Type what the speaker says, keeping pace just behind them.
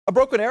A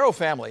Broken Arrow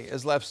family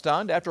is left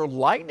stunned after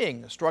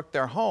lightning struck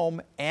their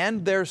home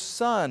and their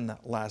son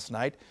last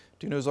night.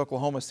 2 News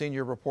Oklahoma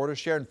senior reporter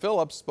Sharon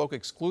Phillips spoke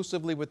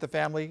exclusively with the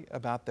family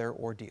about their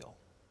ordeal.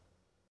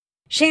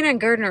 Shannon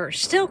Gardner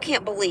still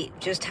can't believe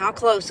just how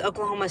close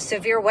Oklahoma's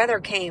severe weather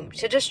came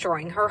to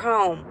destroying her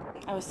home.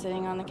 I was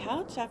sitting on the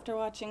couch after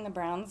watching the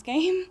Browns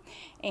game,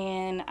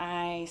 and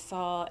I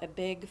saw a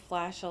big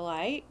flash of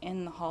light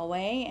in the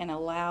hallway and a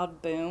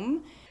loud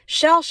boom.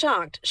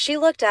 Shell-shocked, she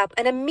looked up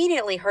and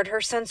immediately heard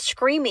her son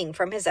screaming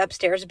from his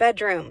upstairs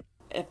bedroom.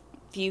 A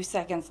few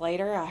seconds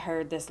later, I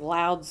heard this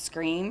loud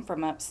scream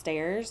from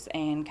upstairs,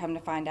 and come to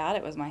find out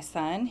it was my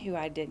son, who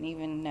I didn't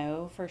even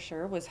know for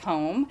sure was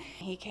home.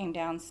 He came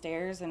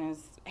downstairs and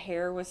his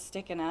hair was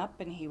sticking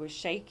up and he was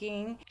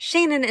shaking.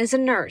 Shannon is a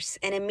nurse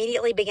and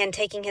immediately began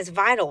taking his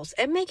vitals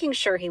and making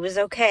sure he was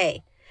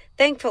okay.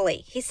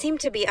 Thankfully, he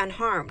seemed to be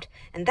unharmed,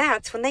 and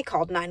that's when they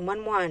called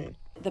 911.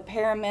 The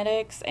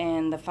paramedics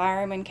and the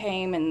firemen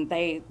came, and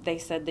they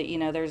said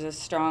that, there's a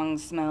strong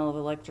smell of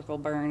electrical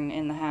burn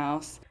in the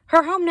house.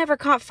 Her home never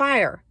caught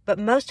fire, but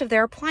most of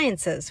their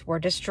appliances were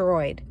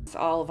destroyed.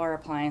 All of our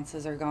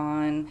appliances are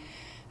gone.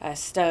 A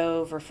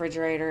stove,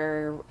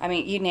 refrigerator,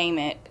 you name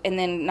it. And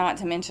then not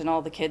to mention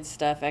all the kids'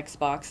 stuff,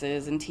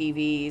 Xboxes and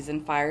TVs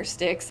and Fire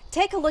Sticks.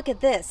 Take a look at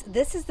this.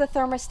 This is the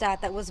thermostat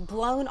that was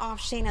blown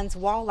off Shannon's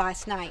wall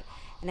last night.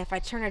 And if I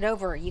turn it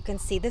over, you can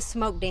see the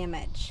smoke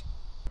damage.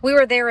 We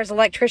were there as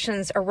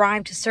electricians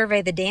arrived to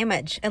survey the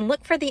damage and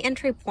look for the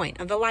entry point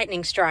of the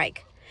lightning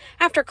strike.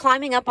 After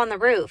climbing up on the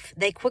roof,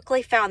 they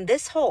quickly found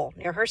this hole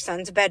near her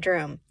son's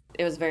bedroom.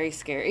 It was very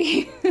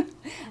scary.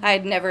 I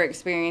had never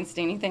experienced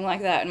anything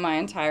like that in my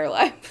entire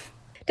life.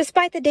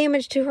 Despite the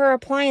damage to her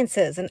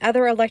appliances and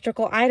other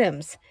electrical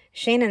items,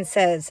 Shannon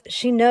says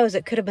she knows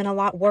it could have been a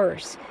lot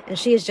worse, and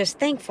she is just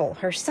thankful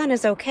her son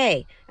is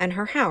okay and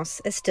her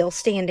house is still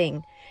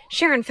standing.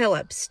 Sharon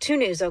Phillips, 2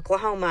 News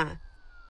Oklahoma.